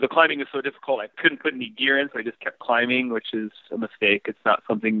the climbing was so difficult, I couldn't put any gear in, so I just kept climbing, which is a mistake. It's not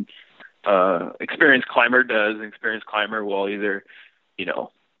something experienced climber does. An experienced climber will either,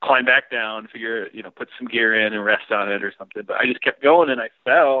 climb back down, put some gear in and rest on it or something. But I just kept going, and I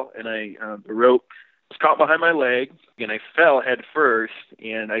fell, and the rope was caught behind my leg, and I fell head first,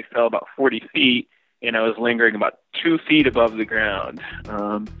 and I fell about 40 feet, and I was lingering about 2 feet above the ground.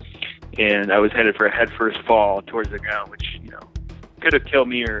 And I was headed for a head first fall towards the ground, which, could have killed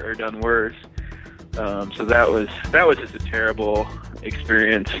me or done worse. So that was just a terrible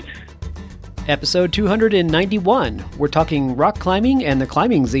experience. Episode 291. We're talking rock climbing and the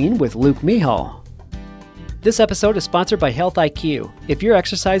climbing zine with Luke Mihal. This episode is sponsored by Health IQ. If you're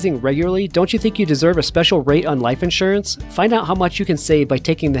exercising regularly, don't you think you deserve a special rate on life insurance? Find out how much you can save by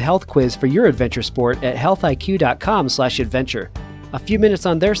taking the health quiz for your adventure sport at healthiq.com/adventure. A few minutes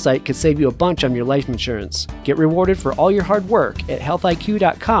on their site could save you a bunch on your life insurance. Get rewarded for all your hard work at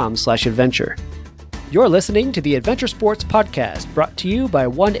healthiq.com/adventure. You're listening to the Adventure Sports Podcast, brought to you by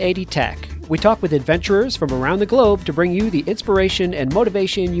 180 Tech. We talk with adventurers from around the globe to bring you the inspiration and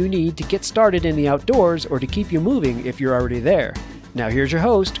motivation you need to get started in the outdoors or to keep you moving if you're already there. Now here's your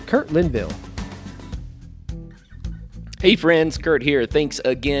host, Kurt Linville. Hey friends, Kurt here. Thanks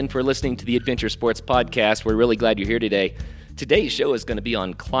again for listening to the Adventure Sports Podcast. We're really glad you're here today. Today's show is going to be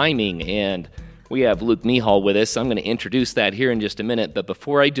on climbing, and we have Luke Mihal with us. I'm going to introduce that here in just a minute, but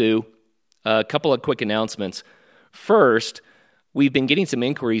before I do, a couple of quick announcements. First, we've been getting some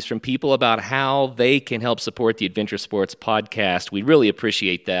inquiries from people about how they can help support the Adventure Sports Podcast. We really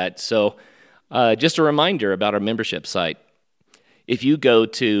appreciate that. So just a reminder about our membership site. If you go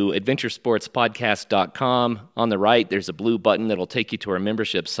to adventuresportspodcast.com, on the right, there's a blue button that'll take you to our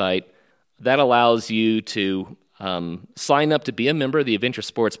membership site. That allows you to sign up to be a member of the Adventure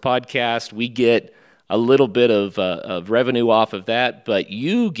Sports Podcast. We get a little bit of revenue off of that, but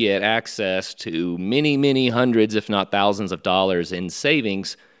you get access to many, many hundreds, if not thousands of dollars in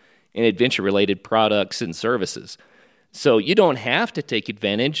savings in adventure-related products and services. So you don't have to take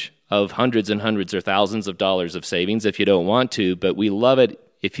advantage of hundreds and hundreds or thousands of dollars of savings if you don't want to, but we love it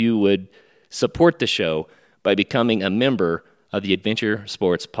if you would support the show by becoming a member of the Adventure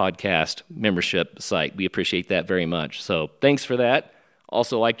Sports Podcast membership site. We appreciate that very much. So thanks for that.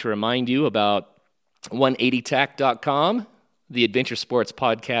 Also like to remind you about 180tac.com. The Adventure Sports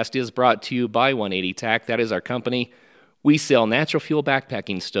Podcast is brought to you by 180tac. That is our company. We sell natural fuel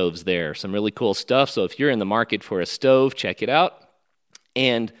backpacking stoves there. Some really cool stuff. So if you're in the market for a stove, check it out.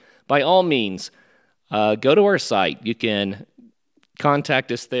 And by all means, go to our site. You can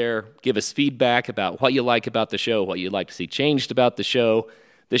contact us there. Give us feedback about what you like about the show, what you'd like to see changed about the show.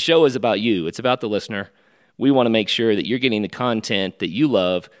 The show is about you. It's about the listener. We want to make sure that you're getting the content that you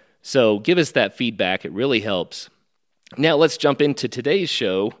love. So give us that feedback. It really helps. Now let's jump into today's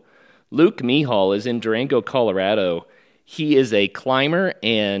show. Luke Mihal is in Durango, Colorado. He is a climber,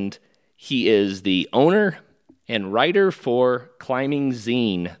 and he is the owner and writer for Climbing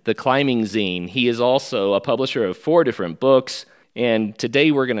Zine, the Climbing Zine. He is also a publisher of 4 different books, and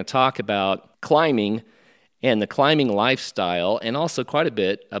today we're going to talk about climbing and the climbing lifestyle, and also quite a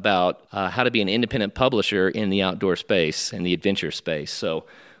bit about how to be an independent publisher in the outdoor space, in the adventure space. So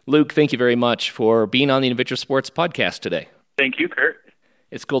Luke, thank you very much for being on the Adventure Sports Podcast today. Thank you, Kurt.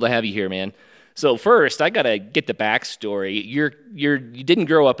 It's cool to have you here, man. So first, I got to get the backstory. You didn't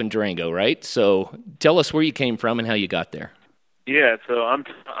grow up in Durango, right? So tell us where you came from and how you got there. Yeah, so I'm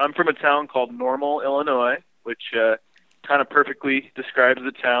from a town called Normal, Illinois, which kind of perfectly describes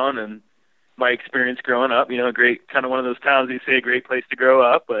the town and my experience growing up. Great, kind of one of those towns you say a great place to grow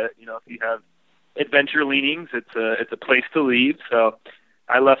up, but if you have adventure leanings, it's a place to leave. So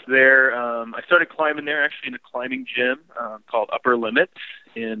I left there. I started climbing there actually in a climbing gym called Upper Limits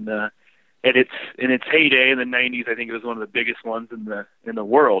in its heyday in the 90s. I think it was one of the biggest ones in the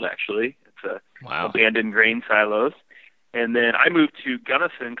world. Actually, it's abandoned grain silos. And then I moved to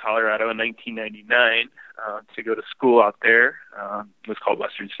Gunnison, Colorado in 1999 to go to school out there. It was called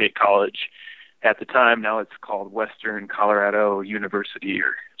Western State College at the time. Now it's called Western Colorado University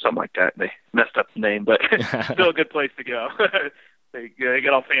or something like that. They messed up the name, but still a good place to go. They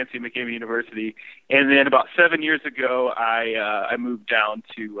got all fancy and became a university. And then about 7 years ago, I moved down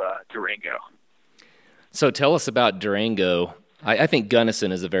to Durango. So tell us about Durango. I think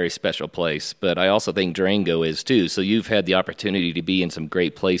Gunnison is a very special place, but I also think Durango is too. So you've had the opportunity to be in some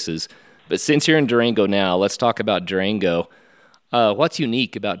great places. But since you're in Durango now, let's talk about Durango. What's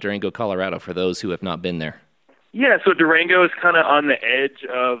unique about Durango, Colorado, for those who have not been there? Yeah, so Durango is kind of on the edge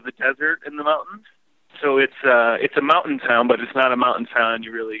of the desert in the mountains. So it's a mountain town, but it's not a mountain town.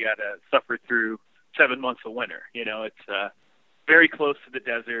 You really got to suffer through 7 months of winter. It's very close to the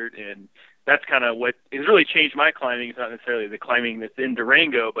desert, and that's kind of what has really changed my climbing. It's not necessarily the climbing that's in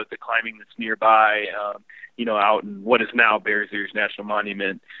Durango, but the climbing that's nearby, out in what is now Bears Ears National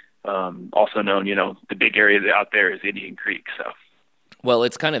Monument, also known, the big area out there is Indian Creek. So, well,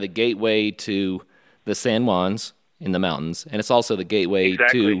 it's kind of the gateway to the San Juans in the mountains, and it's also the gateway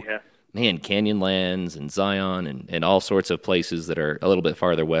to Canyonlands and Zion and all sorts of places that are a little bit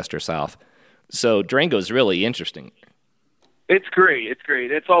farther west or south. So Durango is really interesting. It's great.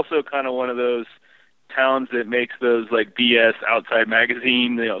 It's also kind of one of those towns that makes those like BS Outside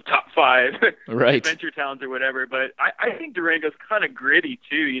Magazine, top 5 right. adventure towns or whatever. But I think Durango's kind of gritty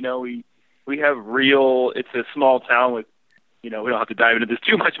too. We have it's a small town with, we don't have to dive into this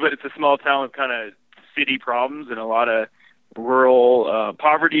too much, but it's a small town with kind of city problems and a lot of rural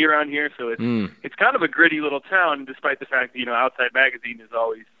poverty around here. So it's kind of a gritty little town, despite the fact that, Outside Magazine is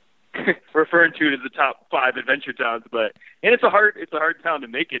always referring to it as the top 5 adventure towns. And it's a hard town to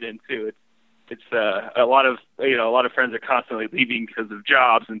make it into. It's a lot of friends are constantly leaving because of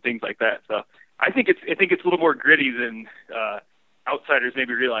jobs and things like that. So I think it's a little more gritty than outsiders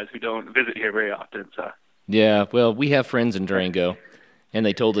maybe realize who don't visit here very often. So yeah, well, we have friends in Durango, and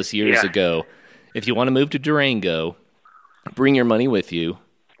they told us years ago, if you want to move to Durango, bring your money with you,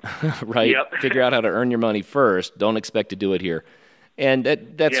 right? Yep. Figure out how to earn your money first. Don't expect to do it here. And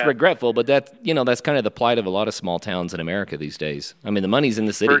that's regretful, but that's kind of the plight of a lot of small towns in America these days. I mean, the money's in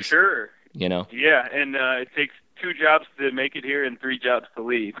the cities. For sure. Yeah, and it takes 2 jobs to make it here and 3 jobs to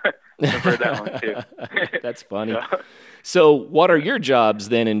leave. I've heard that one too. That's funny. So what are your jobs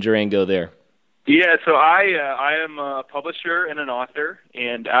then in Durango there? Yeah, so I am a publisher and an author,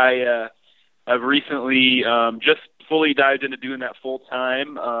 and I've recently just fully dived into doing that full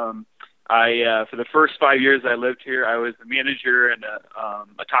time. For the first 5 years I lived here, I was a manager in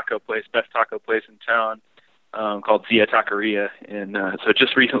a taco place, best taco place in town, called Zia Taqueria. And so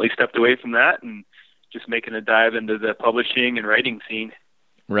just recently stepped away from that and just making a dive into the publishing and writing scene.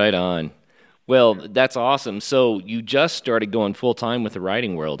 Right on. Well, that's awesome. So you just started going full-time with the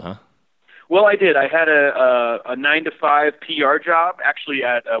writing world, huh? Well, I did. I had a 9-to-5 PR job, actually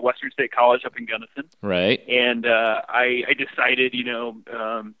at Western State College up in Gunnison. Right. And I decided,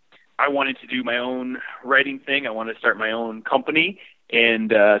 I wanted to do my own writing thing. I wanted to start my own company,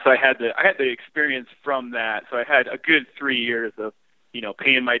 and so I had the experience from that. So I had a good 3 years of,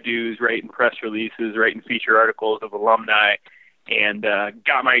 paying my dues, writing press releases, writing feature articles of alumni, and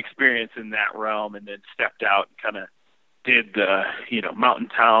got my experience in that realm, and then stepped out and kind of did the, mountain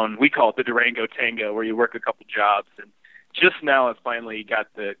town. We call it the Durango Tango, where you work a couple jobs. And just now I've finally got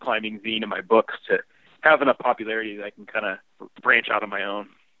the climbing zine in my books to have enough popularity that I can kind of branch out on my own.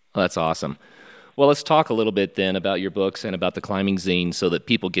 Well, that's awesome. Well, let's talk a little bit then about your books and about the climbing zine so that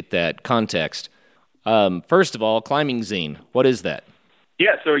people get that context. First of all, climbing zine, what is that?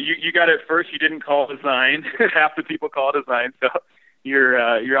 Yeah, so you got it first. You didn't call it a zine. Half the people call it a zine, so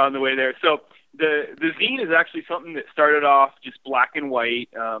you're on the way there. So the zine is actually something that started off just black and white,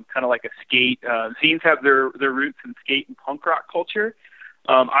 kind of like a skate. Zines have their roots in skate and punk rock culture.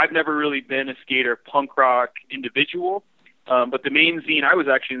 I've never really been a skate or punk rock individual. But the main zine I was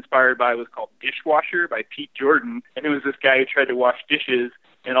actually inspired by was called Dishwasher by Pete Jordan, and it was this guy who tried to wash dishes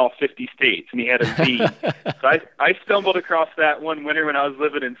in all 50 states, and he had a zine. So I stumbled across that one winter when I was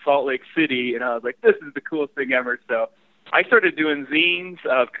living in Salt Lake City, and I was like, this is the coolest thing ever. So I started doing zines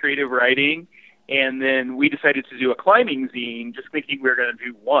of creative writing, and then we decided to do a climbing zine, just thinking we were going to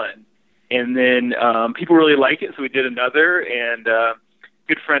do one. And then people really liked it, so we did another, and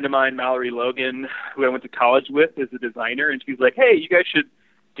good friend of mine, Mallory Logan, who I went to college with, is a designer, and she's like, hey, you guys should,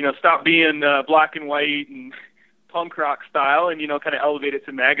 stop being black and white and punk rock style and, kind of elevate it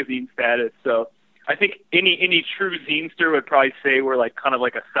to magazine status. So I think any true zinester would probably say we're kind of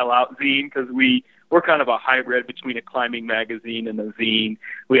like a sellout zine, because we're kind of a hybrid between a climbing magazine and a zine.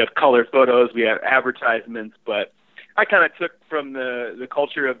 We have color photos, we have advertisements, but I kind of took from the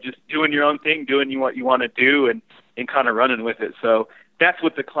culture of just doing your own thing, doing what you want to do, and kind of running with it. So that's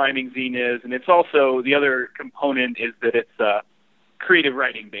what the climbing zine is. And it's also, the other component is that it's creative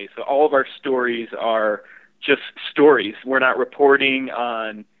writing based. So all of our stories are just stories. We're not reporting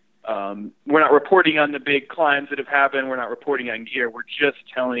on the big climbs that have happened. We're not reporting on gear. We're just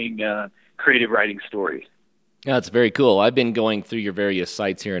telling creative writing stories. Yeah, it's very cool. I've been going through your various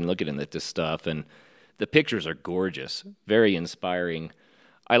sites here and looking at this stuff, and the pictures are gorgeous, very inspiring.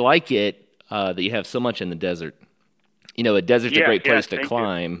 I like it that you have so much in the desert. A desert's a great place to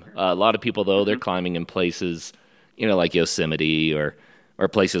climb. A lot of people, though, they're climbing in places, like Yosemite or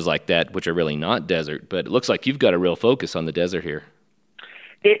places like that, which are really not desert. But it looks like you've got a real focus on the desert here.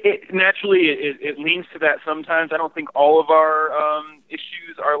 It naturally it leans to that sometimes. I don't think all of our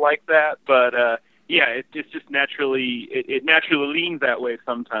issues are like that, but yeah, it's just naturally it naturally leans that way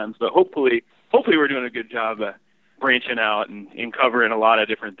sometimes. But hopefully we're doing a good job branching out and covering a lot of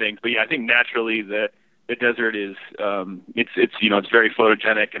different things. But yeah, I think naturally the desert is it's very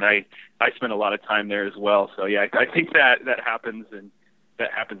photogenic, and I spend a lot of time there as well. So yeah, I think that happens, and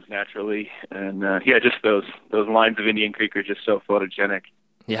that happens naturally. And yeah, just those lines of Indian Creek are just so photogenic.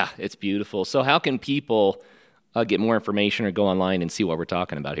 Yeah, it's beautiful. So how can people get more information or go online and see what we're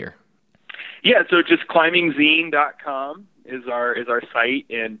talking about here? Yeah, so just climbingzine.com is our site,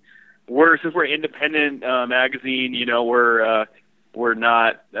 and since we're an independent magazine, we're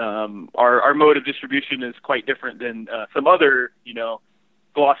not our mode of distribution is quite different than some other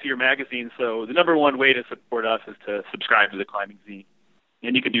glossier magazines. So the number one way to support us is to subscribe to the Climbing Zine,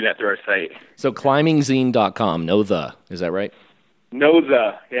 and you can do that through our site. So climbingzine.com, is that right?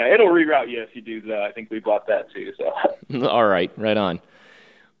 Yeah, it'll reroute you if you do the. I think we bought that too. So all right on.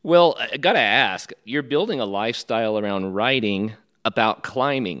 Well, I got to ask, you're building a lifestyle around writing about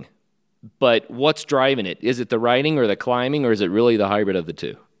climbing, but what's driving it? Is it the writing or the climbing, or is it really the hybrid of the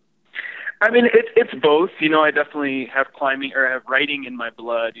two? I mean, it's both. I definitely have climbing or have writing in my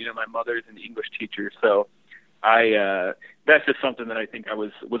blood. My mother's an English teacher, so that's just something that I think I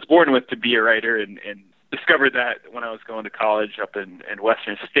was born with, to be a writer, and discovered that when I was going to college up in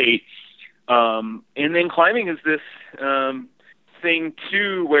Western State. And then climbing is this thing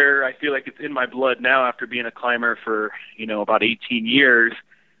too, where I feel like it's in my blood now after being a climber for, about 18 years.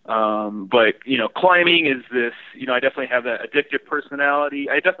 But climbing is this, I definitely have that addictive personality.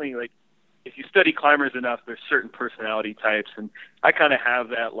 I definitely if you study climbers enough, there's certain personality types, and I kind of have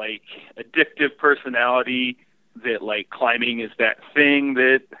that addictive personality that climbing is that thing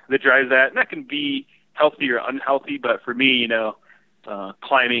that drives that. And that can be healthy or unhealthy, but for me,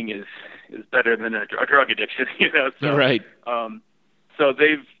 climbing is better than a drug addiction, So, right. So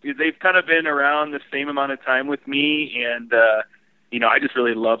they've kind of been around the same amount of time with me, and I just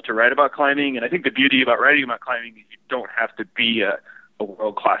really love to write about climbing. And I think the beauty about writing about climbing is you don't have to be a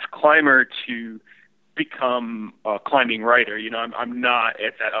world-class climber to become a climbing writer. I'm not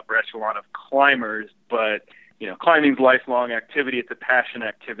at that upper echelon of climbers, but climbing's a lifelong activity. It's a passion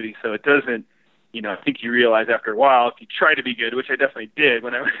activity, so it doesn't. I think you realize after a while, if you try to be good, which I definitely did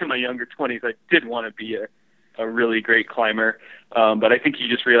when I was in my younger 20s, I did want to be a really great climber. But I think you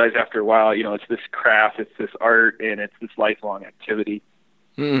just realize after a while, it's this craft, it's this art, and it's this lifelong activity.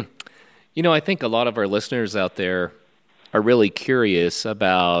 I think a lot of our listeners out there are really curious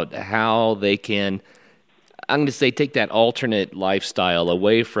about how they can, I'm going to say, take that alternate lifestyle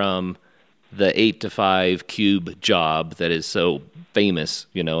away from the 8-to-5 cube job that is so famous,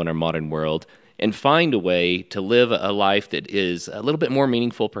 in our modern world, and find a way to live a life that is a little bit more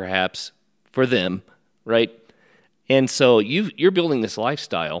meaningful, perhaps, for them, right? And so you're building this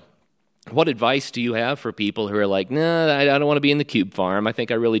lifestyle. What advice do you have for people who are like, nah, I don't want to be in the cube farm. I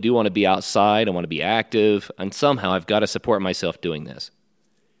think I really do want to be outside. I want to be active, and somehow I've got to support myself doing this.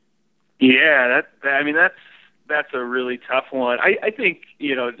 Yeah, that's a really tough one. I think,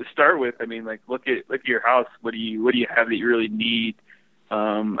 to start with, look at your house. What do you have that you really need?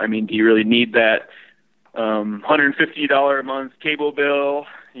 Do you really need that $150 a month cable bill?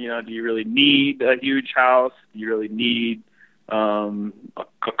 Do you really need a huge house? Do you really need a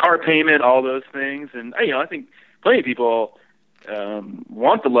car payment? All those things. And I think plenty of people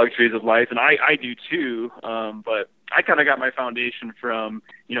want the luxuries of life, and I do too. But I kind of got my foundation from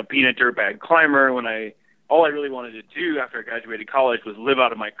being a dirtbag climber. When all I really wanted to do after I graduated college was live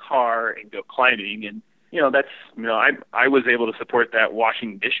out of my car and go climbing. And that's I was able to support that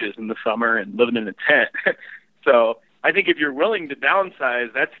washing dishes in the summer and living in a tent. So I think if you're willing to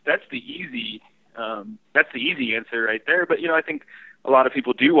downsize, that's the easy answer right there. But I think a lot of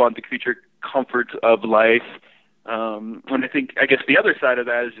people do want the creature comforts of life. And I guess the other side of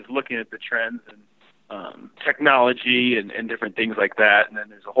that is just looking at the trends and technology and different things like that. And then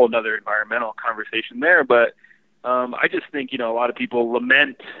there's a whole other environmental conversation there. But I just think, a lot of people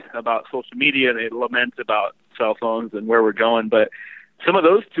lament about social media, they lament about cell phones and where we're going. But some of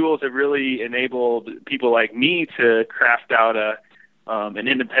those tools have really enabled people like me to craft out an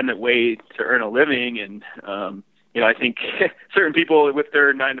independent way to earn a living. And, I think certain people with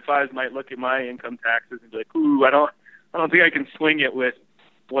their 9-to-5s might look at my income taxes and be like, ooh, I don't think I can swing it with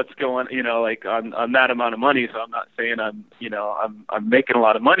what's going, on that amount of money. So I'm not saying I'm making a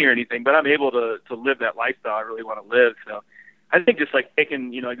lot of money or anything, but I'm able to live that lifestyle I really want to live. So I think just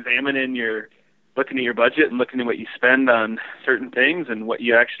taking, looking at your budget and looking at what you spend on certain things and what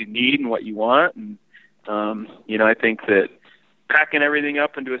you actually need and what you want. And, I think packing everything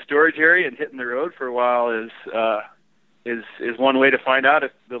up into a storage area and hitting the road for a while is one way to find out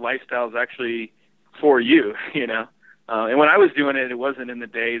if the lifestyle is actually for you, you know. And when I was doing it, it wasn't in the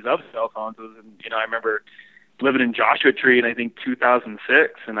days of cell phones. It was I remember living in Joshua Tree in, I think,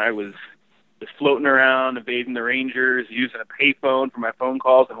 2006, and I was just floating around, evading the Rangers, using a payphone for my phone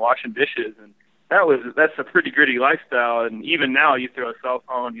calls and washing dishes. And that's a pretty gritty lifestyle. And even now, you throw a cell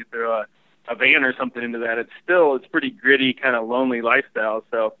phone, you throw a van or something into that, it's pretty gritty, kind of lonely lifestyle.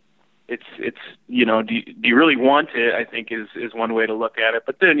 So it's do you really want it, I think is one way to look at it.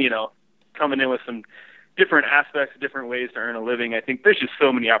 But then, coming in with some different aspects, different ways to earn a living, I think there's just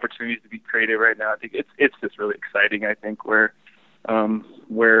so many opportunities to be creative right now. I think it's just really exciting. I think where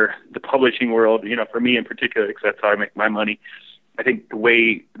the publishing world, for me in particular, because that's how I make my money, I think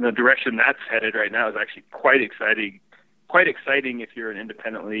the direction that's headed right now is actually quite exciting. Quite exciting if you're an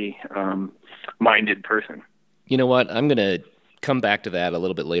independently minded person. You know what? I'm going to come back to that a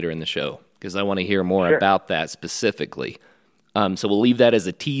little bit later in the show because I want to hear more about that specifically. So we'll leave that as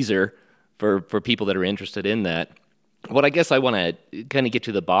a teaser for people that are interested in that. What I guess I want to kind of get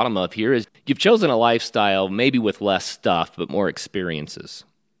to the bottom of here is you've chosen a lifestyle maybe with less stuff but more experiences,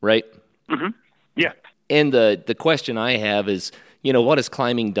 right? Mm-hmm. Yeah. And the question I have is, what has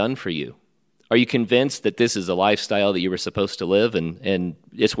climbing done for you? Are you convinced that this is a lifestyle that you were supposed to live and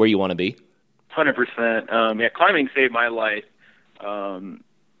it's where you want to be? 100%. Climbing saved my life.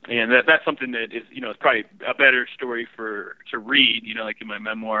 And that's something that is, is probably a better story to read, like in my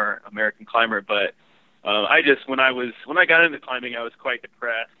memoir, American Climber. But when I got into climbing, I was quite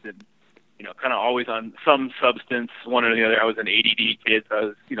depressed and, kind of always on some substance, one or the other. I was an ADD kid, so I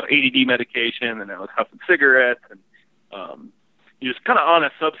was, ADD medication, and I was huffing cigarettes, and you're just kind of on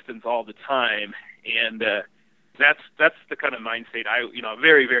a substance all the time. And that's the kind of mind state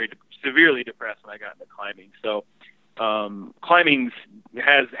very, very severely depressed when I got into climbing. So climbing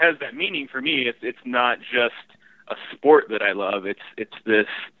has that meaning for me. It's not just a sport that I love. It's this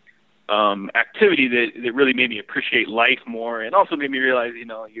activity that really made me appreciate life more, and also made me realize,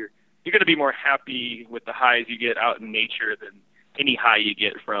 you're going to be more happy with the highs you get out in nature than any high you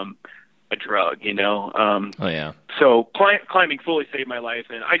get from a drug, Oh yeah. So climbing fully saved my life,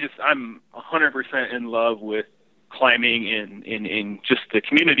 and I'm 100% in love with climbing in just the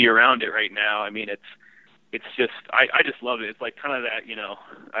community around it right now. I mean, it's just I just love it. It's like kind of that,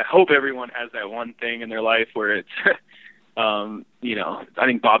 I hope everyone has that one thing in their life where it's I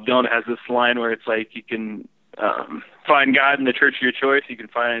think Bob Dylan has this line where it's like you can find God in the church of your choice, you can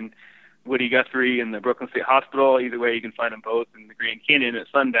find Woody Guthrie in the Brooklyn State Hospital. Either way, you can find them both in the Grand Canyon at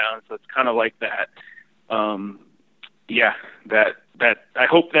sundown. So it's kind of like that. That I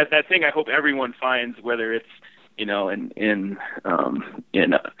hope that thing I hope everyone finds, whether it's in a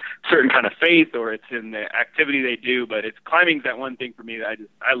certain kind of faith or it's in the activity they do. But climbing's that one thing for me that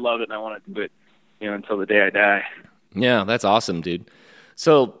I love it and I want to do it, until the day I die. Yeah, that's awesome, dude.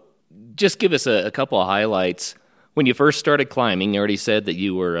 So just give us a couple of highlights. When you first started climbing, you already said that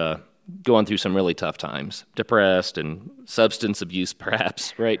you were going through some really tough times, depressed and substance abuse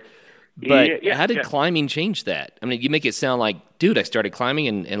perhaps, right? But how did climbing change that? I mean, you make it sound like, dude, I started climbing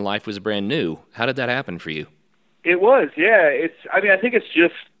and life was brand new. How did that happen for you? It was, yeah. I think it's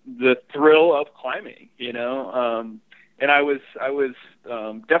just the thrill of climbing, and I was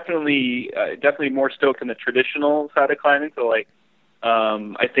definitely more stoked on the traditional side of climbing. So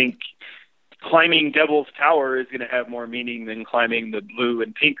I think climbing Devil's Tower is going to have more meaning than climbing the blue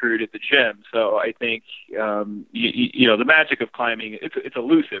and pink route at the gym. So I think, the magic of climbing, it's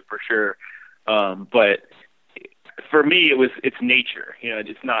elusive for sure. But for me, it's nature,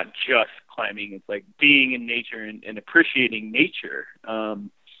 it's not just climbing. It's like being in nature and appreciating nature.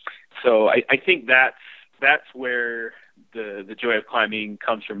 So I think that's where the joy of climbing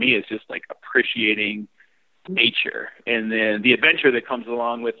comes for me, is just like appreciating nature and then the adventure that comes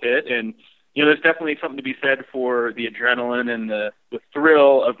along with it. And, there's definitely something to be said for the adrenaline and the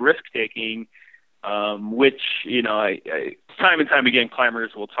thrill of risk taking, which, I time and time again,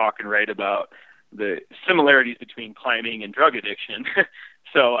 climbers will talk and write about the similarities between climbing and drug addiction.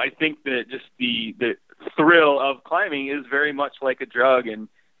 So I think that just the thrill of climbing is very much like a drug, and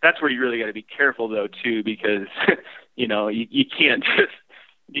that's where you really got to be careful though too, because you can't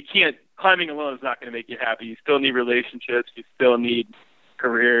climbing alone is not going to make you happy. You still need relationships, you still need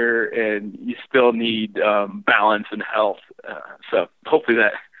career, and you still need balance and health. So hopefully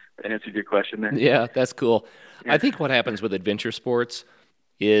that answered your question there. Yeah, that's cool. Yeah. I think what happens with adventure sports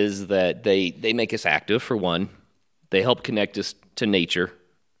is that they make us active, for one. They help connect us to nature,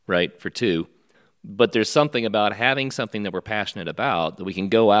 right, for two. But there's something about having something that we're passionate about that we can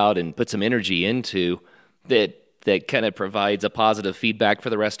go out and put some energy into that that kind of provides a positive feedback for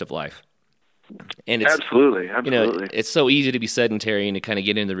the rest of life. And it's Absolutely. it's so easy to be sedentary and to kind of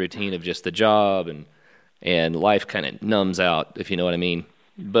get into the routine of just the job, and life kind of numbs out, if you know what I mean.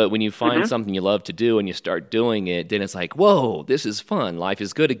 But when you find something you love to do and you start doing it, then it's like, whoa, this is fun. Life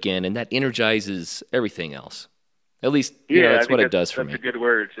is good again, and that energizes everything else. At least, that's what it does for me. That's a good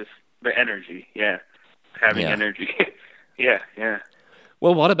word, just the energy. Yeah, having energy. Yeah.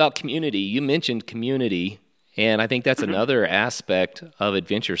 Well, what about community? You mentioned community, and I think that's another aspect of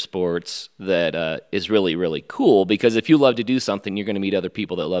adventure sports that is really, really cool, because if you love to do something, you're going to meet other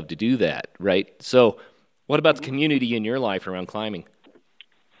people that love to do that, right? So what about the community in your life around climbing?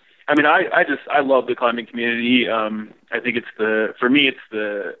 I mean, I love the climbing community. I think it's the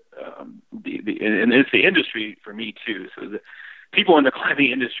industry for me too. So the people in the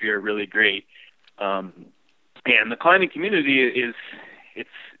climbing industry are really great. And the climbing community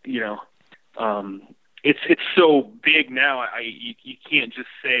it's so big now. You can't just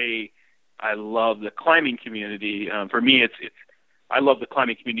say I love the climbing community. For me, I love the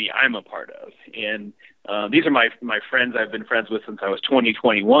climbing community I'm a part of, and these are my friends I've been friends with since I was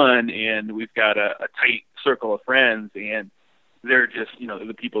 21, and we've got a tight circle of friends, and they're just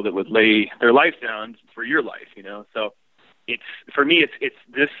the people that would lay their life down for your life, So for me it's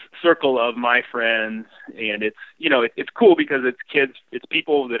this circle of my friends, and it's cool because it's kids, it's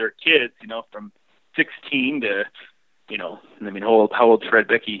people that are kids, from 16 to how old's Fred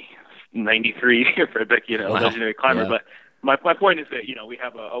Beckey? 93. Fred Beckey, Wow. Legendary climber, Yeah. But my point is that we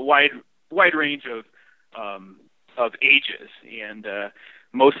have a wide range of ages, and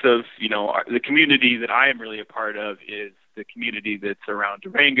most of the community that I am really a part of is the community that's around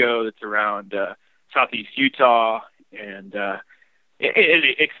Durango, that's around Southeast Utah, and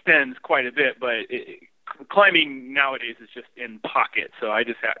it extends quite a bit. But climbing nowadays is just in pockets. So I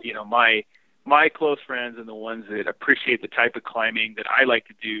just have my close friends and the ones that appreciate the type of climbing that I like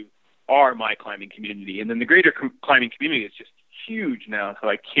to do are my climbing community. And then the greater climbing community is just huge now. So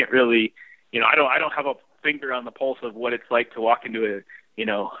I can't really, I don't have a finger on the pulse of what it's like to walk into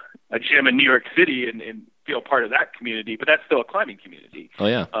a gym in New York City and feel part of that community, but that's still a climbing community. Oh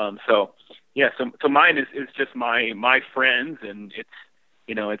yeah. So mine is just my friends, and it's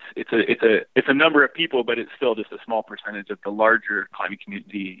a number of people, but it's still just a small percentage of the larger climbing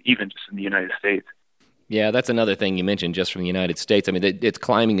community, even just in the United States. Yeah, that's another thing you mentioned just from the United States. I mean,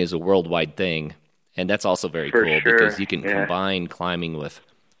 climbing is a worldwide thing, and that's also very cool because you can combine climbing with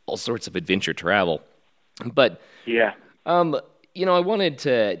all sorts of adventure travel. But yeah, I wanted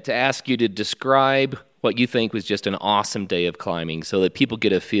to ask you to describe what you think was just an awesome day of climbing, so that people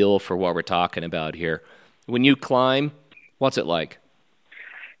get a feel for what we're talking about here. When you climb, what's it like?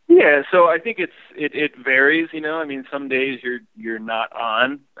 Yeah, so I think it varies. I mean, some days you're not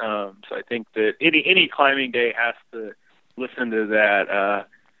on. So I think that any climbing day has to listen to that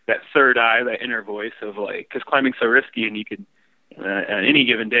third eye, that inner voice of because climbing's so risky, and you could on any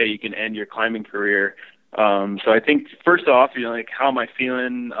given day you can end your climbing career. So I think first off, how am I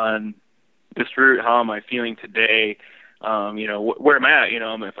feeling on this route? How am I feeling today? Where am I at?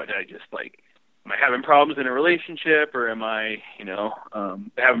 If I just am I having problems in a relationship, or am I,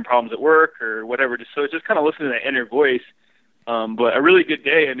 having problems at work or whatever? So just kind of listening to that inner voice. But a really good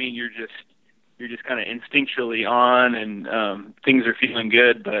day, I mean, you're just kind of instinctually on, and things are feeling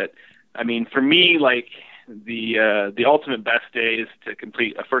good. But I mean, for me, the ultimate best day is to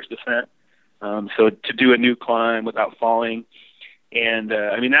complete a first ascent. So to do a new climb without falling. And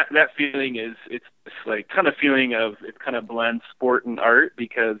I mean, that feeling it's kind of feeling of, it kind of blends sport and art,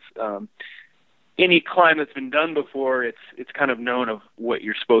 because any climb that's been done before, it's kind of known of what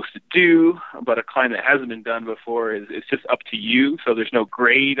you're supposed to do, but a climb that hasn't been done before it's just up to you. So there's no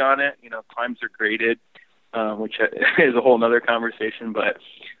grade on it. Climbs are graded, which is a whole nother conversation. But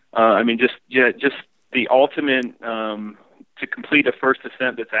I mean, just the ultimate to complete a first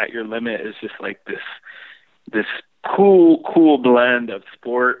ascent that's at your limit is just this cool blend of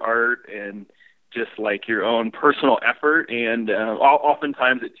sport, art, and just your own personal effort. And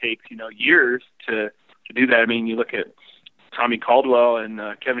oftentimes it takes years to do that. I mean, you look at Tommy Caldwell and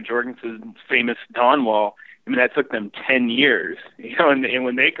Kevin Jorgensen's famous Dawn Wall. I mean, that took them 10 years, and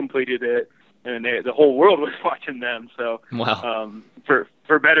when they completed it, and the whole world was watching them. So wow.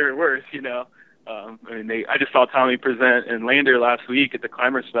 For better or worse, I just saw Tommy present in Lander last week at the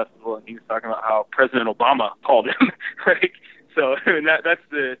Climbers Festival, and he was talking about how President Obama called him. Right? So I mean, that's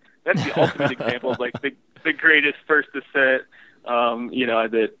the ultimate example of the greatest first ascent,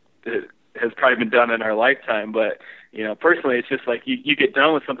 that has probably been done in our lifetime. But personally, it's just you get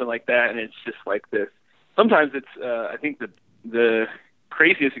done with something like that, and it's just this. Sometimes it's I think the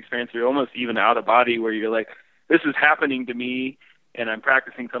craziest experience, you're almost even out of body, where you're this is happening to me, and I'm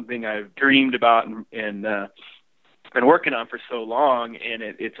practicing something I've dreamed about and been working on for so long, and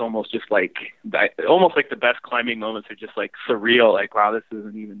it's almost just like the best climbing moments are just like surreal. Like, wow, this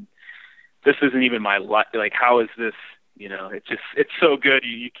isn't even my life. Like, how is this? It's so good.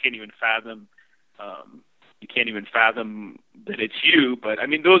 You can't even fathom. You can't even fathom that it's you. But I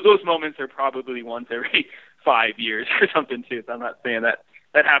mean, those moments are probably once every 5 years or something too. So I'm not saying that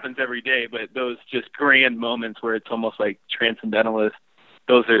happens every day, but those just grand moments where it's almost like transcendentalist.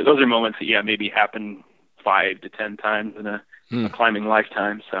 Those are moments that maybe happen 5 to 10 times in a climbing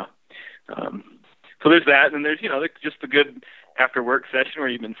lifetime. So there's that, and there's just a good after work session where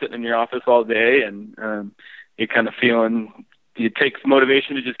you've been sitting in your office all day, and you're kind of feeling it takes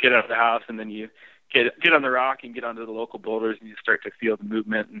motivation to just get out of the house, and then you get on the rock and get onto the local boulders, and you start to feel the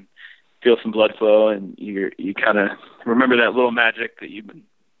movement and feel some blood flow, and you kind of remember that little magic that you've been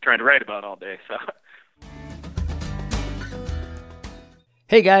trying to write about all day. So,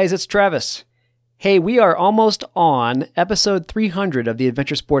 hey guys, it's Travis. Hey, we are almost on episode 300 of the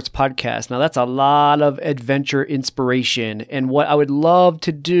Adventure Sports Podcast. Now, that's a lot of adventure inspiration, and what I would love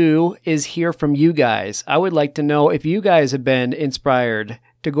to do is hear from you guys. I would like to know if you guys have been inspired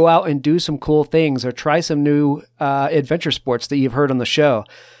to go out and do some cool things or try some new adventure sports that you've heard on the show.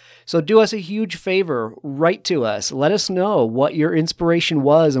 So do us a huge favor, write to us. Let us know what your inspiration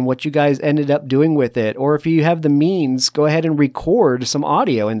was and what you guys ended up doing with it. Or if you have the means, go ahead and record some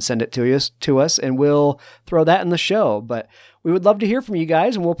audio and send it to us, and we'll throw that in the show. But we would love to hear from you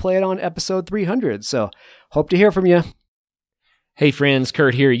guys, and we'll play it on episode 300. So hope to hear from you. Hey friends,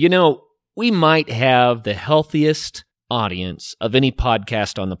 Kurt here. We might have the healthiest audience of any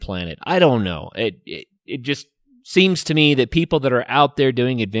podcast on the planet. I don't know. It just seems to me that people that are out there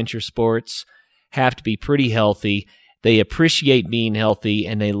doing adventure sports have to be pretty healthy. They appreciate being healthy,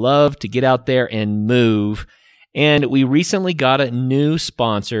 and they love to get out there and move. And we recently got a new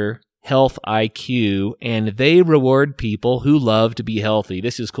sponsor, Health IQ, and they reward people who love to be healthy.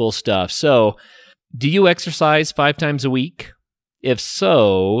 This is cool stuff. So, do you exercise 5 times a week? If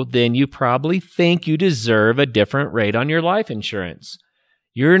so, then you probably think you deserve a different rate on your life insurance.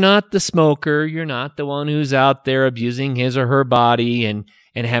 You're not the smoker. You're not the one who's out there abusing his or her body and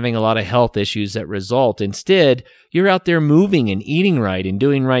having a lot of health issues that result. Instead, you're out there moving and eating right and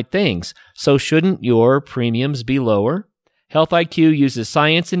doing right things. So shouldn't your premiums be lower? Health IQ uses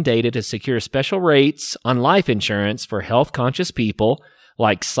science and data to secure special rates on life insurance for health-conscious people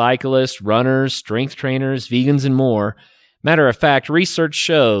like cyclists, runners, strength trainers, vegans, and more. Matter of fact, research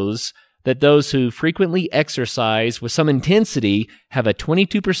shows that those who frequently exercise with some intensity have a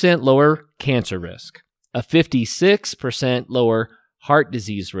 22% lower cancer risk, a 56% lower heart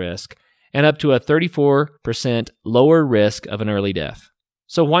disease risk, and up to a 34% lower risk of an early death.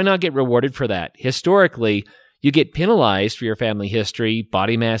 So why not get rewarded for that? Historically, you get penalized for your family history,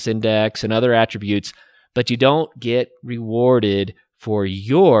 body mass index, and other attributes, but you don't get rewarded for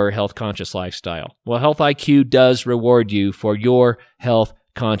your health-conscious lifestyle. Well, Health IQ does reward you for your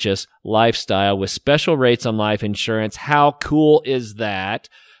health-conscious lifestyle with special rates on life insurance. How cool is that?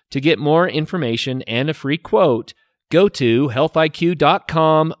 To get more information and a free quote, go to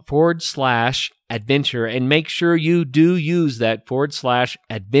healthiq.com/adventure and make sure you do use that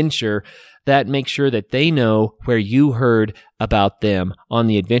 /adventure. That makes sure that they know where you heard about them on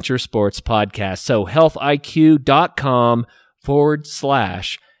the Adventure Sports Podcast. So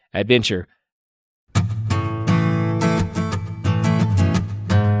healthiq.com/adventure.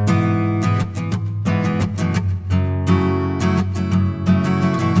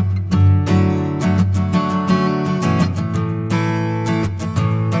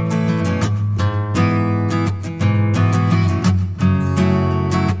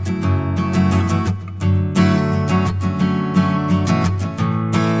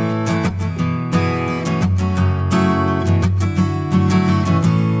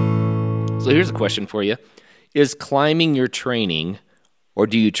 So here's a question for you. Is climbing your training, or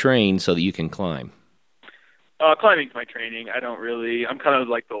do you train so that you can climb? Climbing's my training. I'm kind of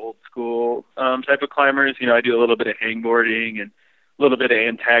like the old school type of climbers. I do a little bit of hangboarding and a little bit of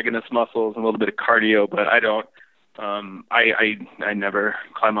antagonist muscles and a little bit of cardio, but I don't, I never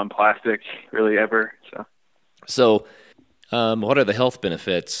climb on plastic really ever. So what are the health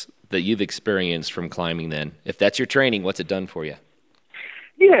benefits that you've experienced from climbing then? If that's your training, what's it done for you?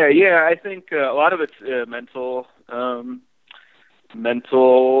 Yeah. I think a lot of it's mental, I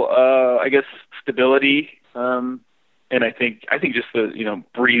guess, stability. And I think just the,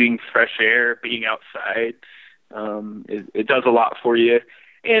 breathing fresh air, being outside, it does a lot for you.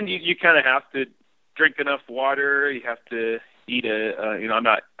 And you kind of have to drink enough water. You have to eat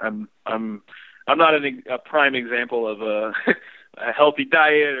I'm I'm not a prime example of a, a healthy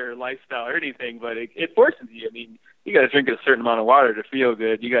diet or lifestyle or anything, but it forces you. I mean, you got to drink a certain amount of water to feel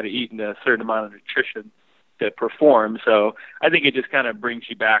good. You got to eat a certain amount of nutrition to perform. So I think it just kind of brings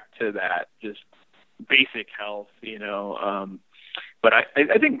you back to that just basic health, but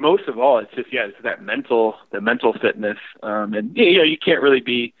I think most of all, it's just, it's the mental fitness. And, you can't really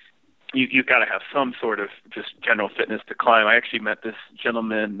be, you've got to have some sort of just general fitness to climb. I actually met this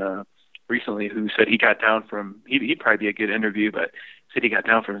gentleman recently who said he got down from, he'd probably be a good interview, but said he got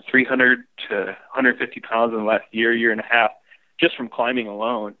down from 300 to 150 pounds in the last year and a half, just from climbing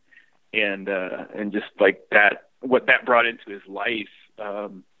alone. And just like that, what that brought into his life,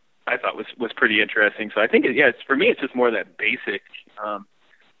 I thought was pretty interesting. So I think, it's for me, it's just more that basic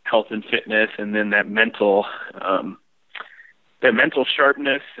health and fitness, and then that mental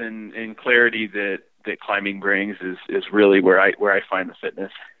sharpness and clarity that climbing brings is really where I find the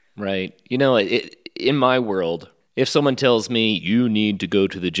fitness. Right. In my world, if someone tells me you need to go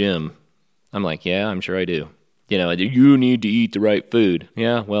to the gym, I'm like, yeah, I'm sure I do. You need to eat the right food.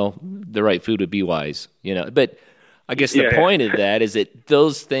 Yeah, well, the right food would be wise, But I guess the point of that is that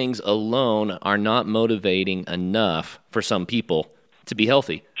those things alone are not motivating enough for some people to be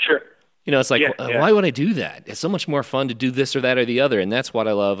healthy. Sure. It's like, why would I do that? It's so much more fun to do this or that or the other. And that's what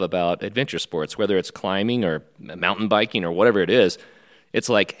I love about adventure sports, whether it's climbing or mountain biking or whatever it is. It's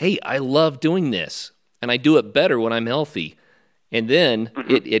like, hey, I love doing this, and I do it better when I'm healthy. And then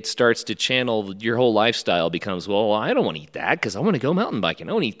it starts to channel, your whole lifestyle becomes, well, I don't want to eat that because I want to go mountain biking.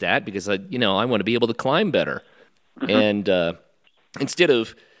 I don't eat that because I want to be able to climb better. And instead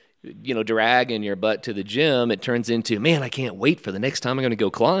of, dragging your butt to the gym, it turns into, man, I can't wait for the next time I'm going to go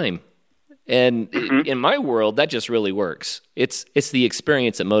climb. And in my world, that just really works. It's the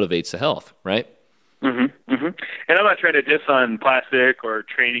experience that motivates the health, right? And I'm not trying to diss on plastic or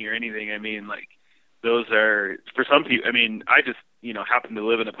training or anything. I mean, like, those are, for some people, I mean, I just, happen to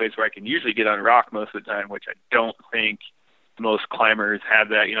live in a place where I can usually get on rock most of the time, which I don't think most climbers have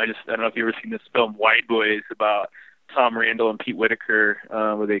that. I don't know if you've ever seen this film Wide Boys about Tom Randall and Pete Whitaker,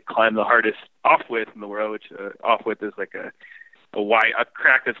 where they climb the hardest off-width in the world, which off-width is like a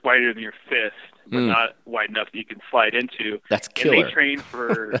crack that's wider than your fist, but not wide enough that you can slide into. That's killer. And they trained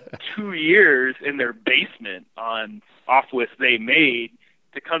for 2 years in their basement on off-widths they made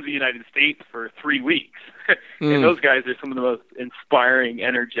to come to the United States for 3 weeks. And those guys are some of the most inspiring,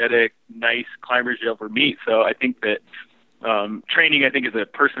 energetic, nice climbers you'll ever meet. So I think that training, I think, is a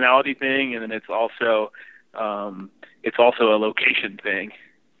personality thing, and then it's also a location thing.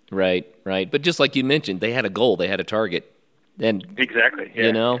 Right. But just like you mentioned, they had a goal, they had a target. And exactly.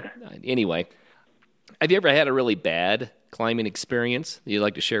 Yeah. Anyway, have you ever had a really bad climbing experience that you'd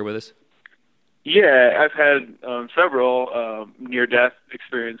like to share with us? Yeah, I've had several near-death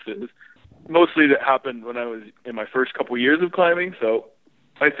experiences, mostly that happened when I was in my first couple years of climbing. So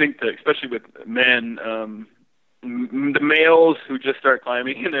I think that, especially with men, the males who just start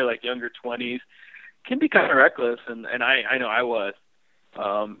climbing in their younger 20s can be kind of reckless, and I know I was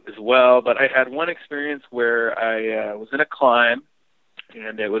as well. But I had one experience where I was in a climb,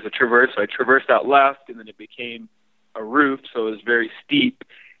 and it was a traverse. So I traversed out left, and then it became a roof, so it was very steep.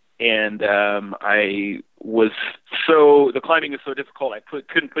 And the climbing was so difficult, I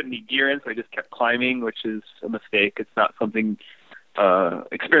couldn't put any gear in, so I just kept climbing, which is a mistake. It's not something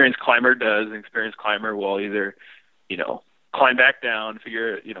experienced climber does. An experienced climber will either, climb back down,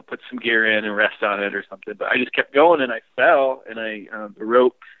 put some gear in and rest on it or something. But I just kept going, and I fell, and the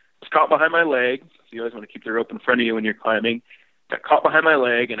rope was caught behind my leg. So you always want to keep the rope in front of you when you're climbing. Got caught behind my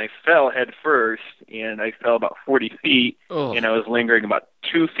leg, and I fell head first, and I fell about 40 feet, and I was lingering about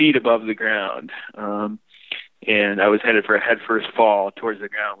 2 feet above the ground. And I was headed for a head first fall towards the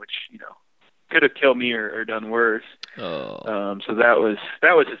ground, which, could have killed me or done worse. So that was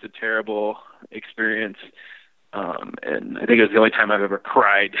just a terrible experience. And I think it was the only time I've ever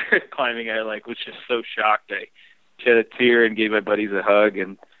cried climbing. I was just so shocked. I shed a tear and gave my buddies a hug,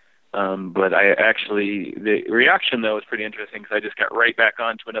 and but the reaction though was pretty interesting because I just got right back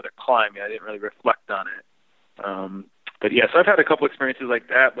onto another climb. I didn't really reflect on it. But yes, I've had a couple experiences like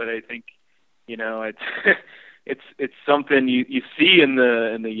that, but I think, it's something you see in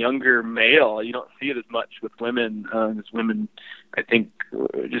the younger male. You don't see it as much with women. As women, I think,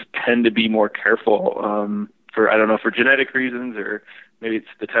 just tend to be more careful, for genetic reasons, or maybe it's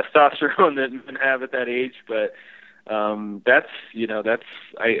the testosterone that men have at that age, but I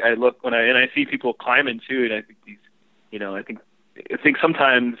look and I see people climbing too, and I think I think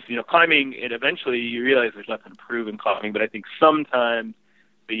sometimes, climbing, and eventually you realize there's nothing to prove in climbing, but I think sometimes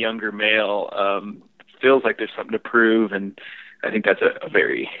the younger male feels like there's something to prove, and I think that's a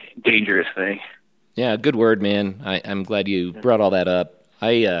very dangerous thing. Yeah, good word, man. I'm glad you brought all that up.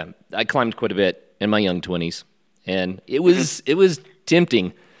 I climbed quite a bit in my young 20s, and it was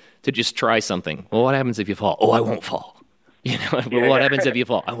tempting to just try something. Well, what happens if you fall? Oh, I won't fall. What happens if you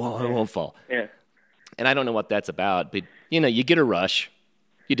fall? I won't fall. Yeah. And I don't know what that's about, but you get a rush.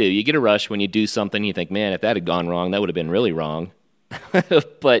 You do. You get a rush when you do something. You think, man, if that had gone wrong, that would have been really wrong.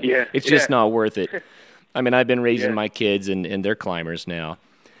 But it's just not worth it. I mean, I've been raising my kids, and they're climbers now.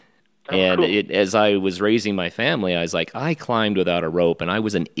 And cool. as I was raising my family, I was like, I climbed without a rope, and I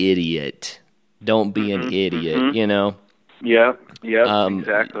was an idiot. Don't be an idiot, Yeah,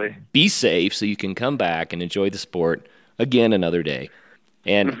 exactly. Be safe so you can come back and enjoy the sport again another day.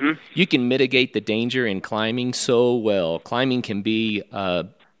 And you can mitigate the danger in climbing so well. Climbing can be a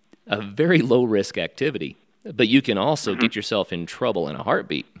very low-risk activity, but you can also get yourself in trouble in a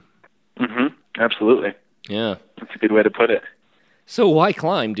heartbeat. Absolutely. Yeah. That's a good way to put it. So why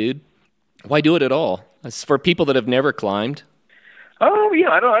climb, dude? Why do it at all? It's for people that have never climbed. Oh, yeah,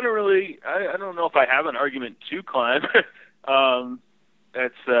 I don't know if I have an argument to climb.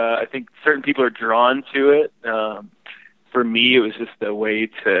 I think certain people are drawn to it. For me, it was just a way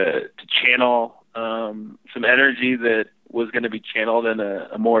to channel some energy that was going to be channeled in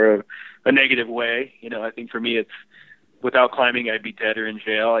a more of a negative way. I think for me, it's without climbing, I'd be dead or in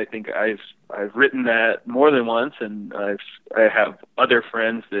jail. I think I've written that more than once, and I have other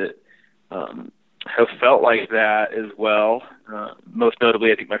friends that have felt like that as well. Most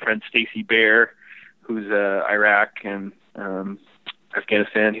notably, I think my friend Stacy Bear, who's Iraq and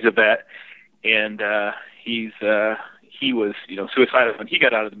Afghanistan. He's a vet, and he was suicidal when he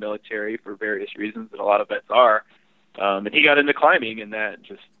got out of the military for various reasons that a lot of vets are, and he got into climbing, and that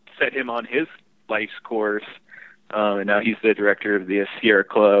just set him on his life's course. And now he's the director of the Sierra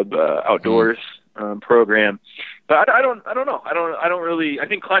Club outdoors program. But I don't know. I don't really. I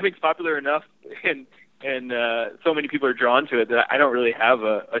think climbing's popular enough, and so many people are drawn to it that I don't really have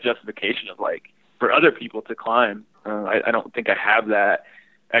a justification of for other people to climb. I don't think I have that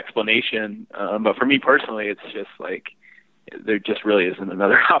explanation. But for me personally, it's just there just really isn't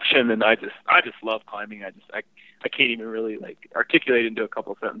another option, and I just love climbing. I can't even really articulate into a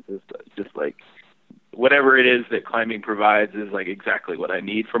couple sentences, but just whatever it is that climbing provides is exactly what I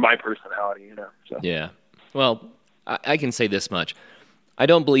need for my personality, So. Yeah. Well, I can say this much. I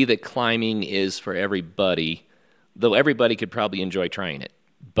don't believe that climbing is for everybody, though everybody could probably enjoy trying it.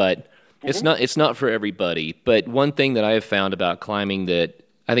 But it's not for everybody. But one thing that I have found about climbing that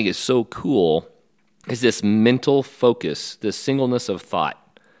I think is so cool is this mental focus, this singleness of thought.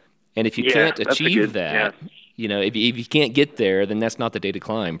 And if you can't achieve that, if you can't get there, then that's not the day to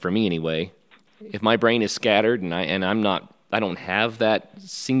climb, for me anyway. If my brain is scattered and I don't have that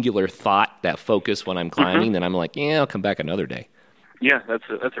singular thought, that focus when I'm climbing, then I'm like, I'll come back another day. Yeah,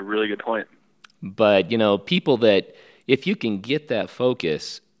 that's a really good point. But, people that, if you can get that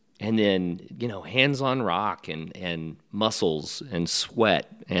focus and then, hands on rock and muscles and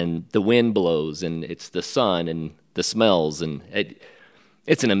sweat and the wind blows and it's the sun and the smells and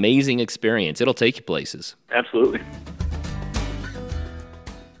it's an amazing experience. It'll take you places. Absolutely.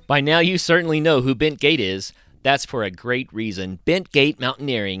 By now, you certainly know who Bentgate is. That's for a great reason. Bentgate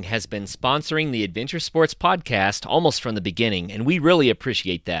Mountaineering has been sponsoring the Adventure Sports Podcast almost from the beginning, and we really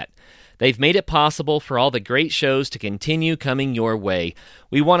appreciate that. They've made it possible for all the great shows to continue coming your way.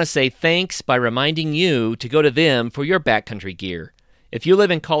 We want to say thanks by reminding you to go to them for your backcountry gear. If you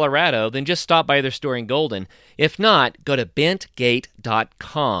live in Colorado, then just stop by their store in Golden. If not, go to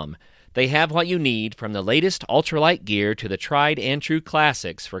bentgate.com. They have what you need, from the latest ultralight gear to the tried and true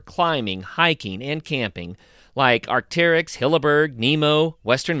classics for climbing, hiking, and camping, like Arc'teryx, Hilleberg, Nemo,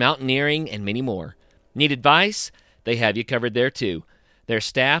 Western Mountaineering, and many more. Need advice? They have you covered there too. Their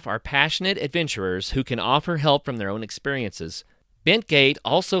staff are passionate adventurers who can offer help from their own experiences. Bentgate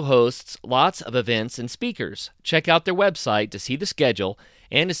also hosts lots of events and speakers. Check out their website to see the schedule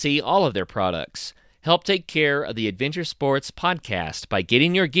and to see all of their products. Help take care of the Adventure Sports Podcast by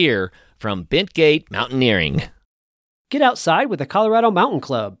getting your gear from Bentgate Mountaineering. Get outside with the Colorado Mountain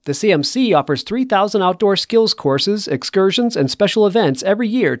Club. The CMC offers 3,000 outdoor skills courses, excursions, and special events every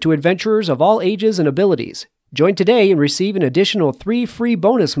year to adventurers of all ages and abilities. Join today and receive an additional 3 free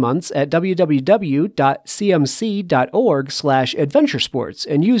bonus months at www.cmc.org/adventuresports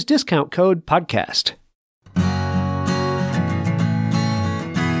and use discount code podcast.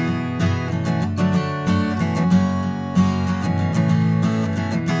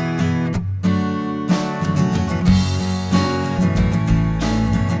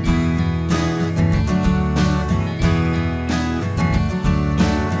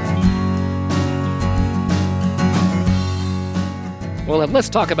 Well, let's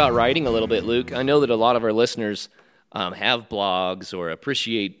talk about writing a little bit, Luke. I know that a lot of our listeners have blogs or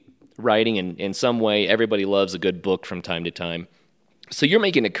appreciate writing in some way. Everybody loves a good book from time to time. So you're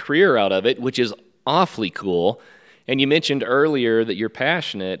making a career out of it, which is awfully cool. And you mentioned earlier that you're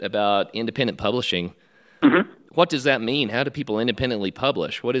passionate about independent publishing. Mm-hmm. What does that mean? How do people independently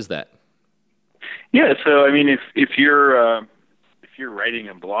publish? What is that? Yeah, so I mean, if you're writing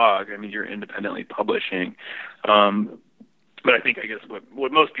a blog, I mean, you're independently publishing. But I guess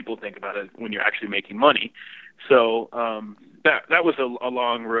what most people think about it when you're actually making money. So that was a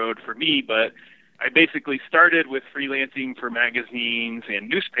long road for me, but I basically started with freelancing for magazines and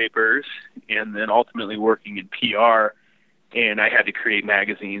newspapers, and then ultimately working in PR. And I had to create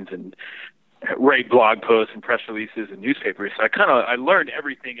magazines and write blog posts and press releases and newspapers. So I learned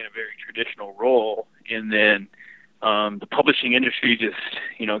everything in a very traditional role. And then the publishing industry just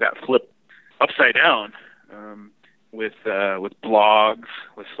got flipped upside down with blogs,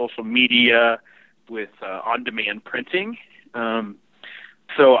 with social media, with on-demand printing.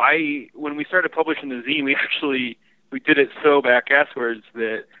 So when we started publishing the zine, we did it so back-asswards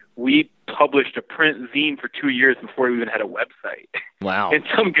that we published a print zine for 2 years before we even had a website. Wow. And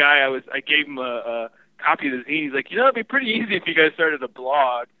some guy, I gave him a copy of the zine. He's like, it'd be pretty easy if you guys started a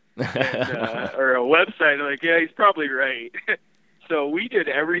blog and, or a website. I'm like, yeah, he's probably right. So we did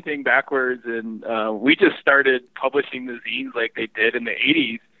everything backwards, and we just started publishing the zines like they did in the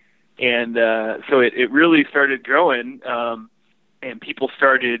 80s. And so it really started growing, and people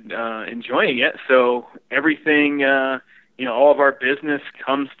started enjoying it. So everything, all of our business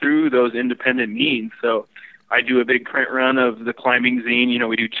comes through those independent means. So I do a big print run of the climbing zine.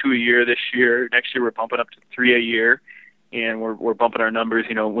 We do 2 a year this year. Next year we're bumping up to 3 a year, and we're bumping our numbers.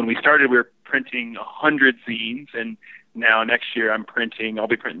 When we started, we were printing 100 zines, and now next year I'll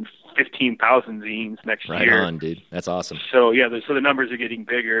be printing 15,000 zines next year. Right on, dude. That's awesome. So yeah, so the numbers are getting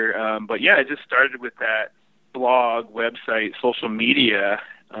bigger. But yeah, it just started with that blog, website, social media.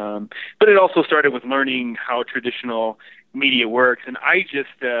 But it also started with learning how traditional media works. And I guess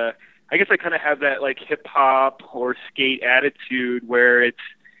I kind of have that like hip hop or skate attitude where it's,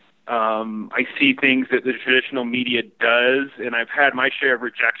 I see things that the traditional media does, and I've had my share of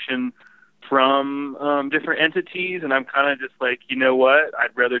rejection from different entities, and I'm kind of just like, you know what,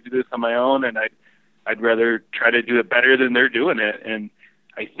 I'd rather do this on my own, and I'd rather try to do it better than they're doing it. And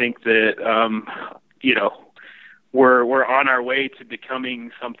I think that we're on our way to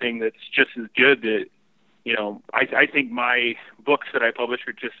becoming something that's just as good. That I think my books that I publish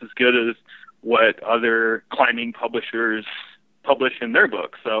are just as good as what other climbing publishers publish in their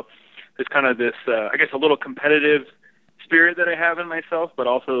books. So there's kind of this I guess a little competitive spirit that I have in myself, but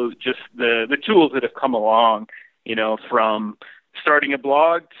also just the tools that have come along, from starting a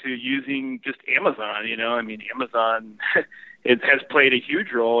blog to using just Amazon. Amazon it has played a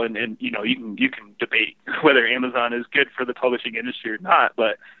huge role, and you can debate whether Amazon is good for the publishing industry or not,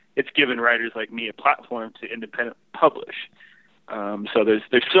 but it's given writers like me a platform to independently publish. So there's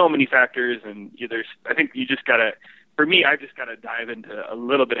so many factors, and I think you just gotta. For me, I've just got to dive into a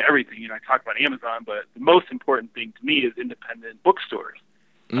little bit of everything. I talk about Amazon, but the most important thing to me is independent bookstores.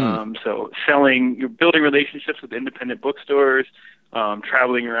 So you're building relationships with independent bookstores,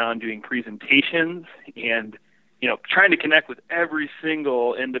 traveling around doing presentations, and trying to connect with every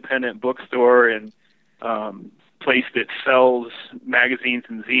single independent bookstore and place that sells magazines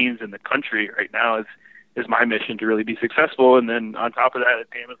and zines in the country right now is my mission to really be successful. And then on top of that,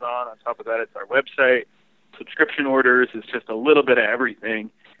 it's Amazon. On top of that, it's our website. Subscription orders is just a little bit of everything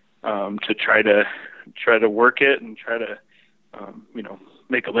to try to work it and try to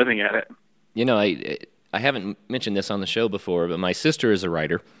make a living at it. I haven't mentioned this on the show before, but my sister is a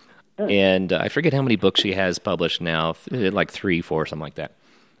writer, and I forget how many books she has published now, like 3, 4, something like that.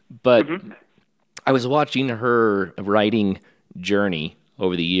 But I was watching her writing journey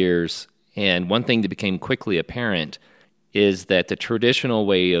over the years, and one thing that became quickly apparent is that the traditional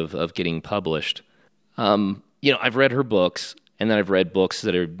way of getting published. I've read her books, and then I've read books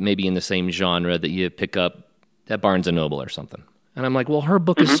that are maybe in the same genre that you pick up at Barnes & Noble or something. And I'm like, well, her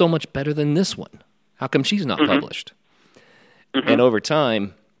book is so much better than this one. How come she's not published? And over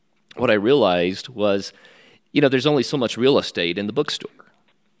time, what I realized was, there's only so much real estate in the bookstore.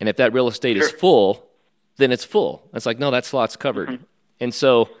 And if that real estate is full, then it's full. It's like, no, that slot's covered. And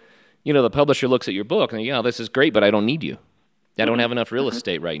so, the publisher looks at your book and, this is great, but I don't need you. I don't have enough real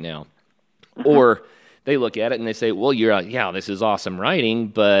estate right now. Or they look at it and they say, well, this is awesome writing,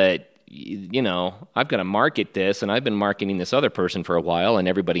 but, I've got to market this, and I've been marketing this other person for a while, and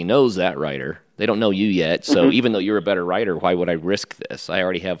everybody knows that writer. They don't know you yet, so even though you're a better writer, why would I risk this? I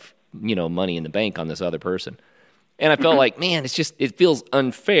already have, money in the bank on this other person. And I felt like, man, it feels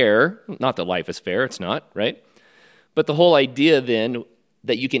unfair. Not that life is fair. It's not, right? But the whole idea then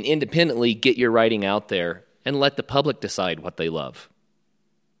that you can independently get your writing out there and let the public decide what they love.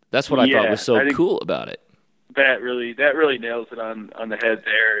 That's what I thought was so cool about it. That really nails it on the head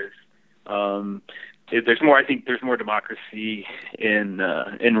there. There's more. I think there's more democracy in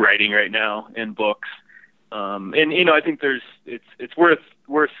writing right now, in books. And I think it's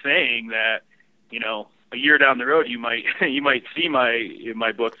worth saying that, a year down the road you might see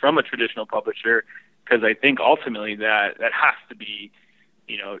my book from a traditional publisher, because I think ultimately that has to be,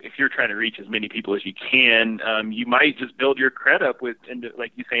 if you're trying to reach as many people as you can, you might just build your cred up and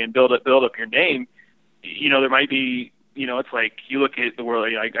like you say, and build up your name. There might be, it's like you look at the world.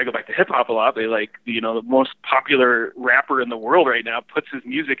 I go back to hip hop a lot. They the most popular rapper in the world right now puts his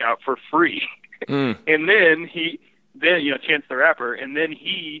music out for free, and then Chance the Rapper, and then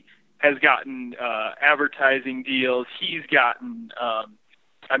he has gotten advertising deals. He's gotten,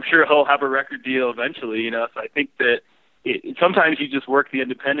 I'm sure he'll have a record deal eventually. So I think that sometimes you just work the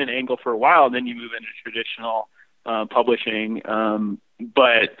independent angle for a while, and then you move into traditional publishing.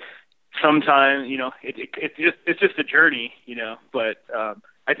 But sometimes, it's just a journey, But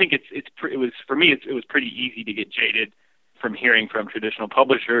I think it was pretty easy to get jaded from hearing from traditional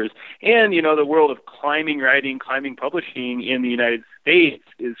publishers. And, the world of climbing writing, climbing publishing in the United States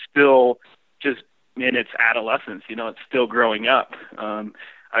is still just in its adolescence. It's still growing up.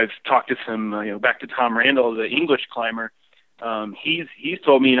 I've talked to some, back to Tom Randall, the English climber. He's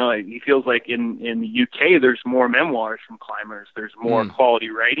told me, he feels like in the UK, there's more memoirs from climbers. There's more quality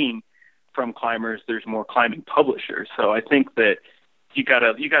writing from climbers. There's more climbing publishers. So I think that you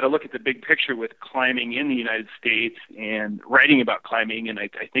gotta look at the big picture with climbing in the United States and writing about climbing. And I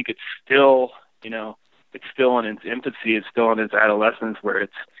think it's still, it's still in its infancy. It's still in its adolescence, where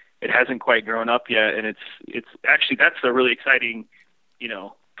it hasn't quite grown up yet. And it's actually, that's a really exciting,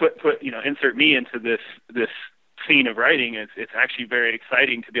 insert me into this scene of writing. It's actually very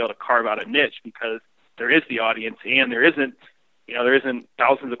exciting to be able to carve out a niche, because there is the audience, and there isn't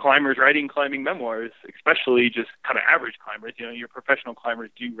thousands of climbers writing climbing memoirs, especially just kind of average climbers. Your professional climbers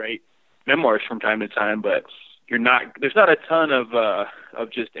do write memoirs from time to time, but there's not a ton of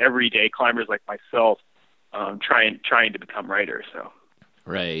just everyday climbers like myself trying to become writers. So.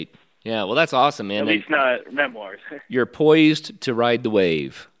 Right. Yeah. Well, that's awesome, man. At least not memoirs. You're poised to ride the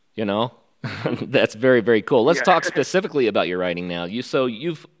wave, That's very, very cool. Let's talk specifically about your writing now.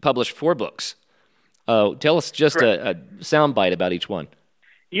 You've published 4 books. Tell us just a soundbite about each one.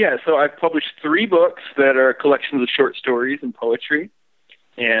 Yeah, so I've published 3 books that are collections of short stories and poetry,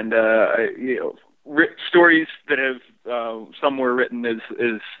 and stories that have some were written as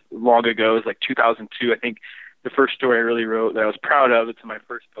long ago as like 2002. I think the first story I really wrote that I was proud of. It's in my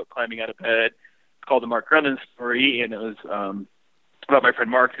first book, Climbing Out of Bed. It's called The Mark Grundon Story, and it was about my friend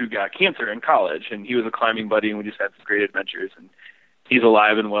Mark, who got cancer in college, and he was a climbing buddy, and we just had some great adventures. And he's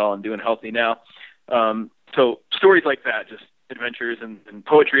alive and well and doing healthy now. So stories like that, just adventures, and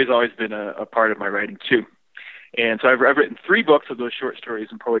poetry has always been a part of my writing too. And so I've written 3 books of those short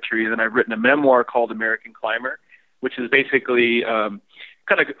stories and poetry, and then I've written a memoir called American Climber, which is basically kind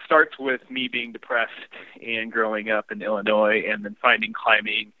of starts with me being depressed and growing up in Illinois, and then finding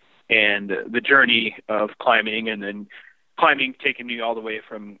climbing and the journey of climbing, and then climbing taking me all the way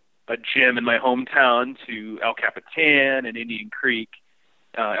from a gym in my hometown to El Capitan and Indian Creek.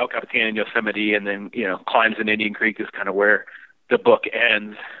 El Capitan and Yosemite, and then climbs in Indian Creek is kind of where the book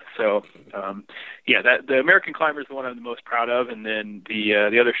ends. So the American Climber is the one I'm the most proud of, and then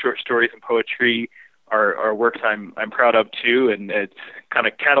the other short stories and poetry are works I'm proud of too, and it kind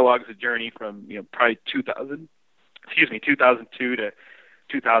of catalogs the journey from probably 2002 to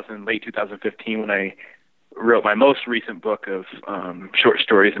late 2015, when I wrote my most recent book of short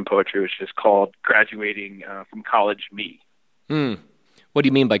stories and poetry, which is called Graduating from College Me. What do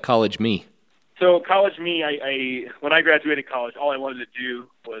you mean by college me? So college me, I when I graduated college, all I wanted to do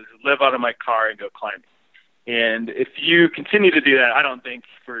was live out of my car and go climbing. And if you continue to do that, I don't think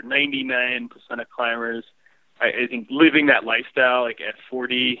for 99% of climbers, I think living that lifestyle like at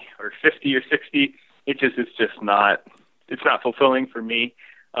 40 or 50 or 60, it's not fulfilling for me.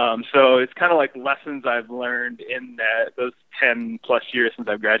 So it's kind of like lessons I've learned in those 10 plus years since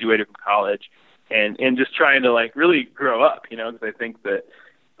I've graduated from college. And just trying to like really grow up, because I think that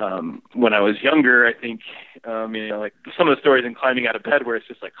when I was younger, I think like some of the stories in Climbing Out of Bed, where it's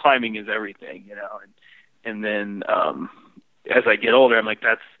just like climbing is everything, and then as I get older, I'm like,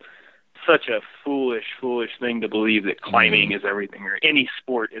 that's such a foolish thing to believe that climbing is everything, or any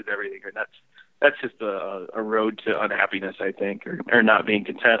sport is everything, or that's just a road to unhappiness, I think, or not being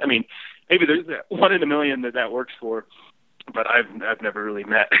content. I mean, maybe there's that 1 in a million that works for, but I've never really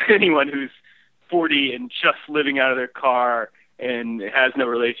met anyone who's 40 and just living out of their car and has no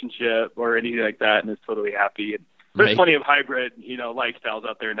relationship or anything like that and is totally happy. And there's plenty of hybrid, lifestyles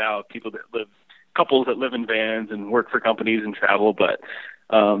out there now, couples that live in vans and work for companies and travel. But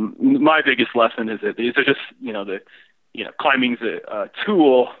my biggest lesson is that these are just, climbing's a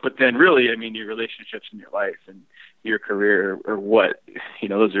tool, but then really, I mean, your relationships in your life and your career or what,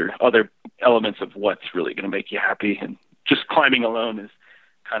 those are other elements of what's really going to make you happy. And just climbing alone is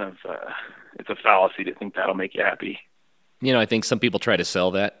kind of, it's a fallacy to think that'll make you happy. I think some people try to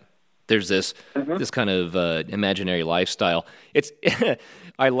sell that. There's this kind of imaginary lifestyle.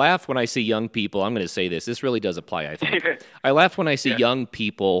 I laugh when I see young people. I'm going to say this. This really does apply, I think. I laugh when I see young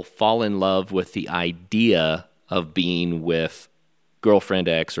people fall in love with the idea of being with girlfriend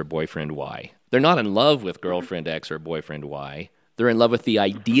X or boyfriend Y. They're not in love with girlfriend X or boyfriend Y. They're in love with the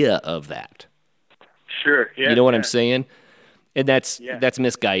idea of that. Sure. Yeah. You know what I'm saying? And that's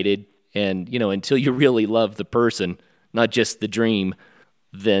misguided. And, until you really love the person, not just the dream,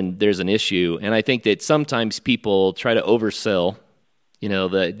 then there's an issue. And I think that sometimes people try to oversell,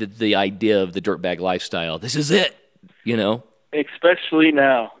 the idea of the dirtbag lifestyle. This is it, Especially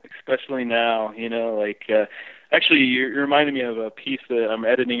now, actually, you reminded me of a piece that I'm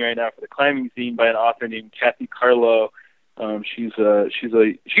editing right now for the Climbing Zine by an author named Kathy Carlo. She's a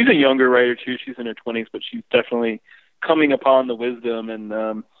younger writer too. She's in her 20s, but she's definitely coming upon the wisdom.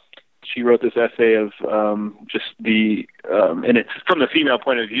 And she wrote this essay of just the and it's from the female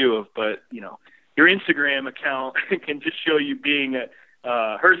point of view but your Instagram account can just show you being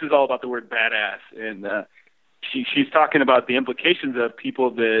hers is all about the word badass, and she's talking about the implications of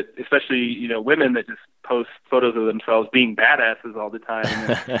people that, especially women that just post photos of themselves being badasses all the time.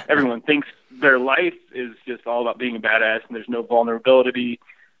 And everyone thinks their life is just all about being a badass, and there's no vulnerability,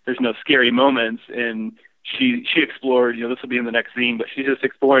 there's no scary moments. And she explored, this will be in the next zine, but she's just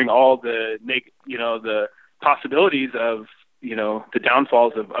exploring all the the possibilities of the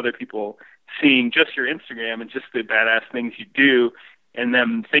downfalls of other people seeing just your Instagram and just the badass things you do, and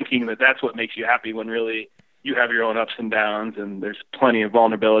them thinking that that's what makes you happy, when really you have your own ups and downs, and there's plenty of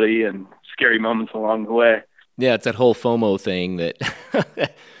vulnerability and scary moments along the way. Yeah, it's that whole FOMO thing that,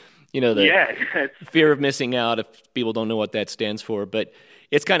 fear of missing out, if people don't know what that stands for. But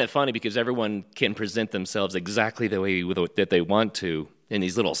it's kind of funny because everyone can present themselves exactly the way that they want to in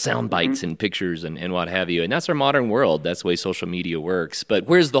these little sound bites and pictures and what have you. And that's our modern world. That's the way social media works. But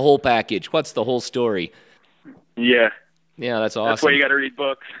where's the whole package? What's the whole story? Yeah. Yeah, that's awesome. That's why you got to read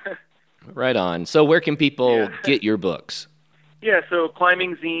books. Right on. So where can people get your books? Yeah, so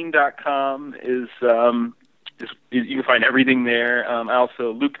climbingzine.com is you can find everything there.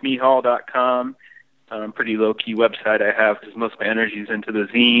 Also lukemihal.com, pretty low-key website I have because most of my energy is into the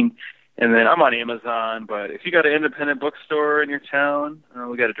zine. And then I'm on Amazon, but if you got an independent bookstore in your town,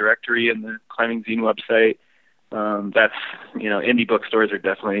 we got a directory in the Climbing Zine website. That's, indie bookstores are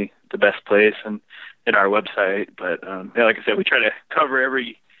definitely the best place, and in our website. But like I said, we try to cover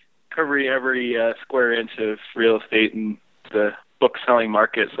every square inch of real estate in the book selling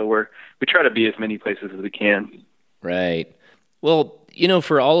market. So we try to be as many places as we can. Right. Well,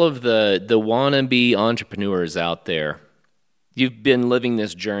 for all of the wannabe entrepreneurs out there, you've been living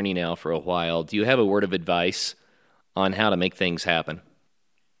this journey now for a while. Do you have a word of advice on how to make things happen?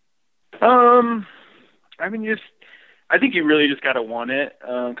 I think you really just got to want it.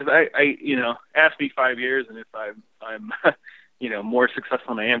 Cause I ask me 5 years and if I'm more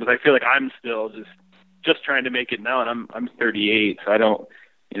successful than I am, because I feel like I'm still just trying to make it now, and I'm 38, so I don't,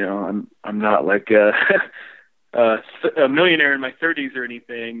 I'm not like a millionaire in my 30s or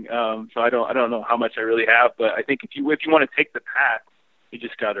anything. So I don't know how much I really have, but I think if you want to take the path, you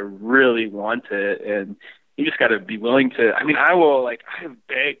just got to really want it, and you just got to be willing to. I mean, I have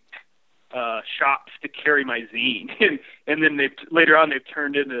begged shops to carry my zine, and then later on they've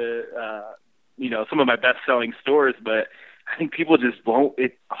turned into some of my best selling stores, but I think people just won't.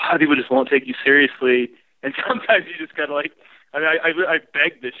 A lot of people just won't take you seriously, and sometimes you just gotta I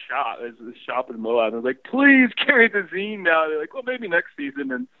begged this shop in Moab. I was like, please carry the zine now. They're like, well, maybe next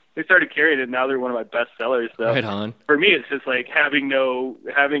season, and they started carrying it. And now they're one of my best sellers. So right on. For me, it's just like having no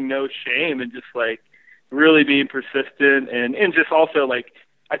shame and just like really being persistent, and just also like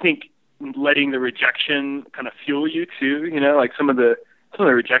I think letting the rejection kind of fuel you too. Like some of the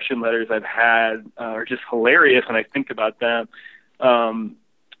rejection letters I've had are just hilarious when I think about them,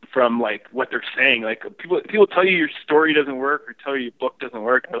 from like what they're saying. Like people tell you your story doesn't work or tell you your book doesn't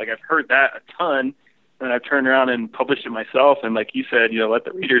work. But like I've heard that a ton, and I've turned around and published it myself. And like you said, let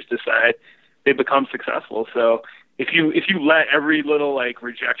the readers decide. They become successful. So if you let every little like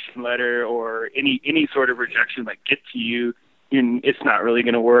rejection letter or any sort of rejection like get to you, it's not really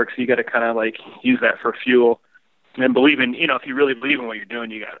going to work. So you got to kind of like use that for fuel and believe in, if you really believe in what you're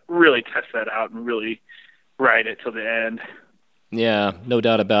doing, you got to really test that out and really ride it till the end. Yeah, no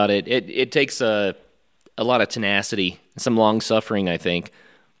doubt about it. It takes a lot of tenacity, some long suffering, I think,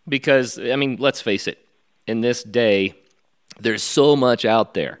 because, I mean, let's face it, in this day, there's so much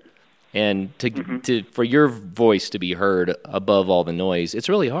out there. And for your voice to be heard above all the noise, it's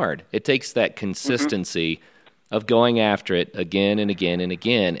really hard. It takes that consistency of going after it again and again and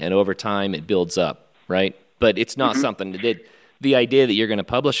again, and over time it builds up, right? But it's not something that the idea that you're going to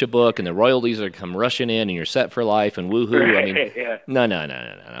publish a book and the royalties are come rushing in and you're set for life and woohoo. I mean, no.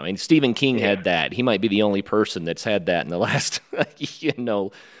 I mean, Stephen King had that. He might be the only person that's had that in the last,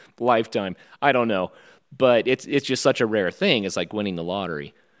 lifetime. I don't know, but it's just such a rare thing. It's like winning the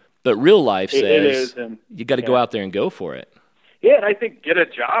lottery. But real life says you got to go out there and go for it. Yeah, and I think get a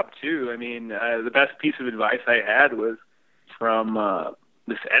job too. I mean, the best piece of advice I had was from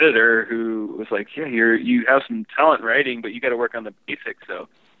this editor who was like, "Yeah, you have some talent writing, but you got to work on the basics. So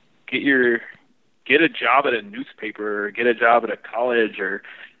get a job at a newspaper, or get a job at a college, or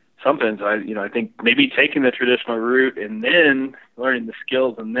something." So I think maybe taking the traditional route and then learning the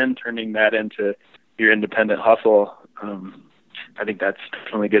skills and then turning that into your independent hustle. I think that's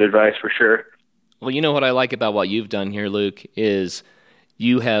definitely good advice for sure. Well, you know what I like about what you've done here, Luke, is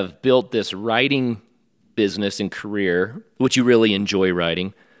you have built this writing business and career, which you really enjoy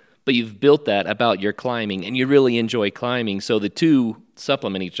writing, but you've built that about your climbing, and you really enjoy climbing, so the two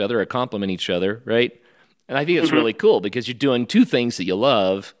supplement each other or complement each other, right? And I think it's really cool because you're doing two things that you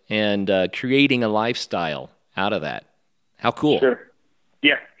love and creating a lifestyle out of that. How cool. Sure.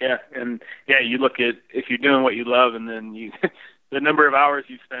 Yeah. And you look at, if you're doing what you love and then you the number of hours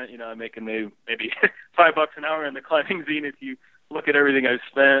you spent, making maybe $5 an hour in the climbing zine if you look at everything I've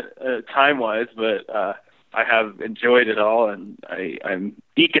spent time-wise, but I have enjoyed it all, and I'm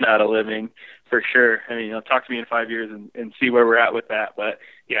eking out a living for sure. I mean, talk to me in 5 years and see where we're at with that. But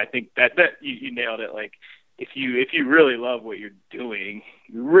yeah, I think that you nailed it. Like if you really love what you're doing,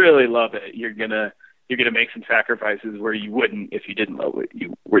 you really love it, you're gonna make some sacrifices where you wouldn't if you didn't love what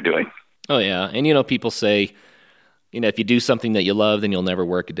you were doing. Oh yeah, and people say, if you do something that you love, then you'll never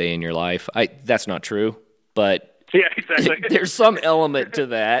work a day in your life. That's not true, but yeah, exactly. There's some element to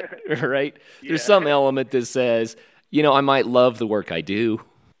that, right? Yeah. There's some element that says, I might love the work I do.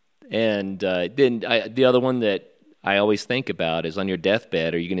 And then the other one that I always think about is on your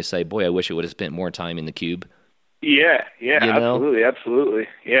deathbed, are you going to say, boy, I wish I would have spent more time in the cube? Yeah, absolutely.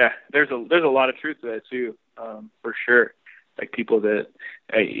 Yeah, there's a lot of truth to that too, for sure. Like people that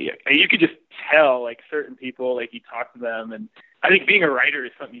you could just tell, like certain people, like you talk to them, and I think being a writer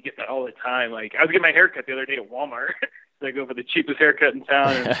is something you get that all the time. Like I was getting my haircut the other day at Walmart. I go for the cheapest haircut in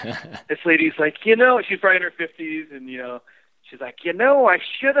town, and this lady's like, she's probably in her 50s, and she's like, I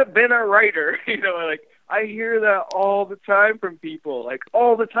should have been a writer. Like I hear that all the time from people, like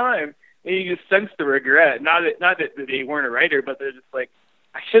all the time, and you just sense the regret. Not that they weren't a writer, but they're just like,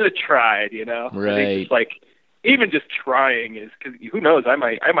 I should have tried. Right? It's like even just trying is, because who knows? I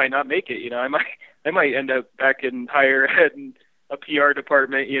might not make it. I might end up back in higher ed and a PR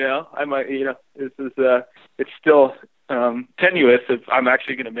department. I might. This is it's still tenuous if I'm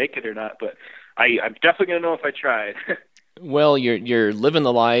actually going to make it or not. But I'm definitely going to know if I tried. Well, you're living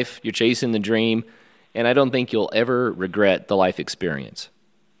the life, you're chasing the dream, and I don't think you'll ever regret the life experience.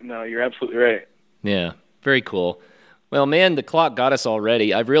 No, you're absolutely right. Yeah, very cool. Well, man, the clock got us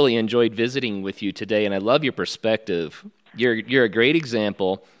already. I've really enjoyed visiting with you today, and I love your perspective. You're a great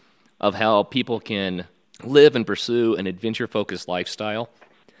example of how people can live and pursue an adventure-focused lifestyle.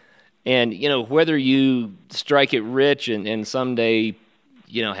 And, whether you strike it rich and someday,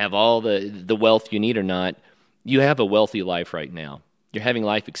 have all the wealth you need or not, you have a wealthy life right now. You're having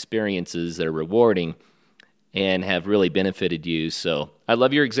life experiences that are rewarding and have really benefited you. So I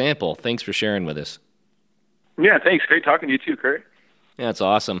love your example. Thanks for sharing with us. Yeah, thanks. Great talking to you too, Kurt. Yeah, that's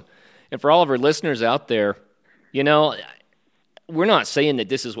awesome. And for all of our listeners out there, we're not saying that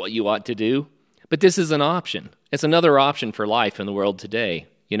this is what you ought to do, but this is an option. It's another option for life in the world today.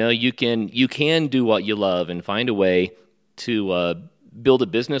 You can do what you love and find a way to build a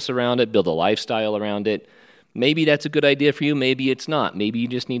business around it, build a lifestyle around it. Maybe that's a good idea for you. Maybe it's not. Maybe you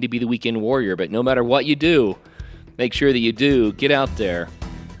just need to be the weekend warrior. But no matter what you do, make sure that you do get out there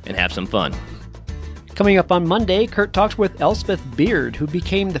and have some fun. Coming up on Monday, Kurt talks with Elspeth Beard, who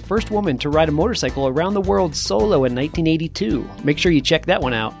became the first woman to ride a motorcycle around the world solo in 1982. Make sure you check that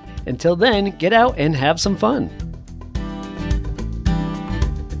one out. Until then, get out and have some fun.